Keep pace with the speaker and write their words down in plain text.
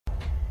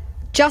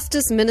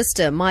Justice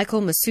Minister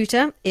Michael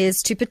Masutha is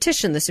to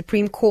petition the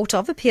Supreme Court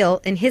of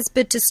Appeal in his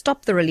bid to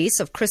stop the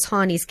release of Chris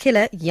Hani's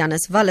killer,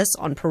 Janus Walus,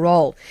 on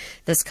parole.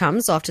 This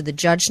comes after the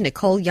judge,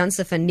 Nicole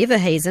Janse van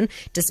Nieuwenhuizen,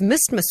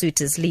 dismissed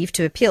Masutha's leave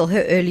to appeal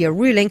her earlier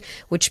ruling,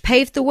 which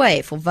paved the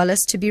way for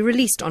Walus to be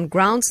released on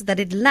grounds that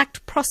it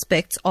lacked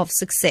prospects of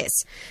success.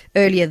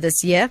 Earlier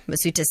this year,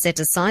 Masutha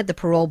set aside the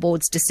parole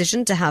board's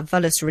decision to have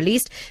Walus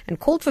released and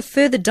called for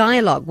further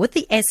dialogue with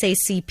the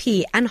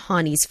SACP and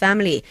Hani's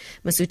family.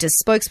 Masutha's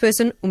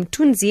spokesperson,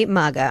 Umtunzi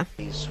Maga,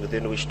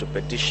 within which to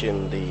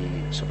petition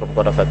the Supreme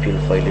Court of Appeal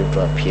for a leave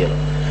to appeal.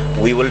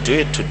 We will do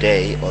it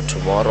today or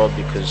tomorrow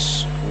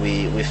because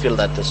we feel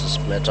that this is a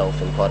matter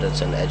of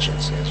importance and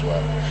urgency as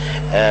well.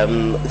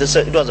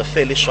 It was a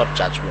fairly short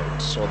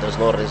judgment, so there's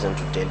no reason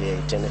to delay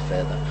it any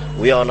further.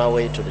 We are on our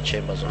way to the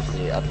chambers of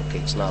the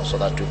advocates now so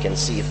that we can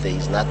see if there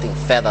is nothing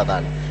further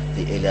than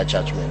the earlier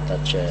judgment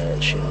that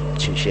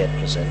she had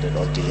presented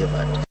or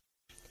delivered.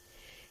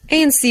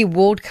 ANC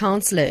ward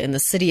councillor in the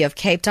city of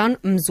Cape Town,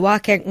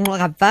 Mzwakhe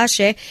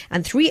Ngqabashe,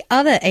 and 3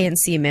 other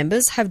ANC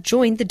members have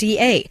joined the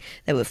DA.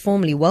 They were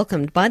formally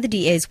welcomed by the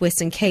DA's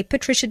Western Cape,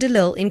 Patricia de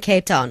Lille, in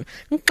Cape Town.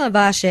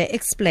 Ngqabashe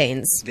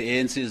explains. The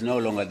ANC is no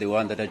longer the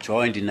one that I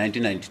joined in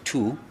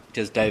 1992. It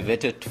has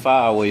diverted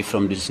far away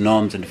from these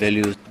norms and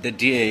values. The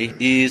DA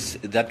is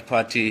that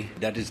party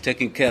that is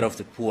taking care of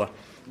the poor.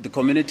 The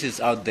communities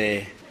out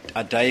there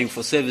are dying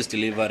for service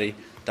delivery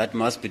that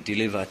must be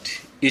delivered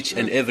each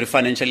and every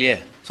financial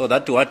year. So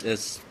that's what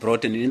has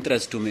brought an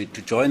interest to me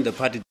to join the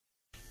party.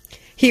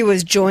 He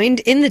was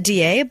joined in the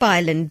DA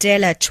by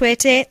Lindela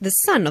Tshwete, the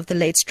son of the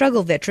late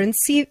struggle veteran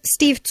Steve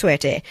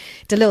Tshwete.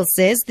 De Lille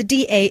says the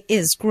DA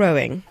is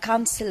growing.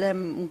 Councillor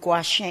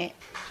Mgwashe,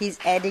 he's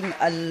adding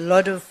a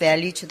lot of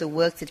value to the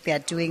work that we are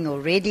doing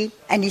already,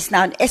 and he's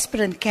now an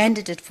aspirant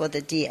candidate for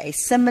the DA.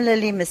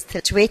 Similarly,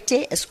 Mr.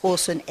 Tshwete is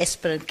also an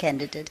aspirant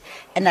candidate,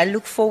 and I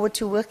look forward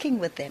to working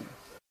with them.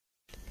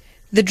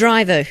 The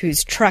driver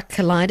whose truck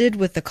collided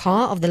with the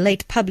car of the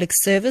late Public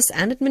Service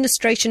and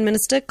Administration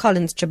Minister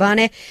Collins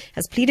Chabane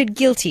has pleaded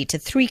guilty to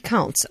 3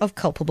 counts of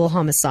culpable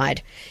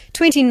homicide.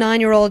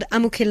 29-year-old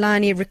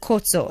Amukelani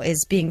Rikotso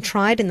is being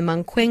tried in the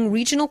Mankweng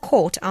Regional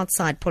Court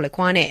outside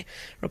Polokwane.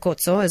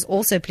 Rikotso has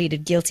also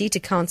pleaded guilty to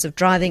counts of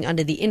driving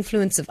under the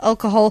influence of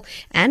alcohol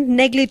and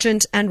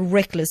negligent and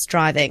reckless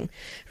driving.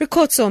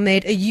 Rikotso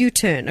made a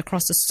U-turn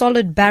across a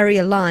solid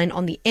barrier line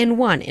on the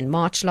N1 in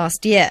March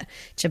last year.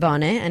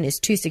 Chabane and his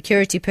 2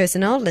 security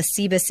personnel,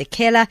 Lasiba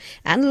Sekela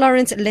and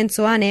Lawrence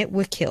Lensoane,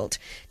 were killed.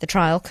 The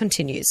trial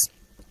continues.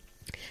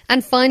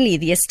 And finally,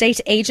 the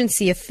Estate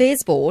Agency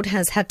Affairs Board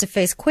has had to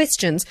face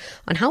questions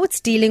on how it's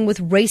dealing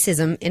with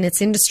racism in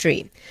its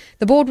industry.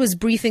 The board was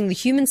briefing the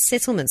Human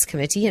Settlements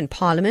Committee in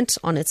Parliament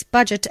on its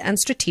budget and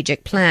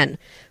strategic plan.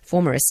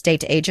 Former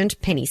estate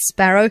agent Penny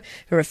Sparrow,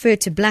 who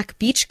referred to black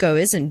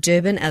beachgoers in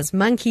Durban as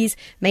monkeys,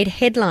 made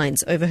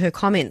headlines over her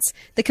comments.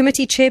 The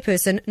committee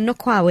chairperson,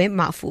 Nokwawe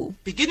Mafu.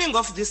 Beginning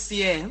of this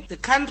year, the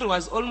country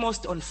was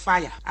almost on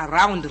fire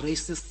around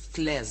racist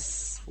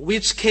slurs,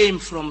 which came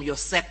from your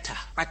sector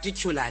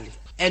particularly.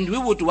 And we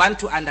would want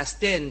to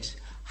understand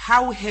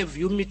how have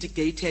you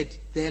mitigated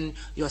then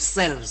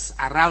yourselves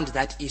around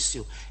that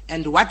issue,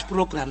 and what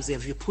programs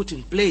have you put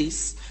in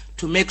place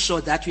to make sure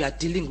that you are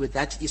dealing with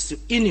that issue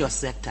in your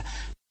sector.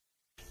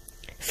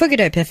 For Good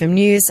Hope FM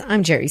News,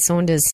 I'm Jerry Saunders.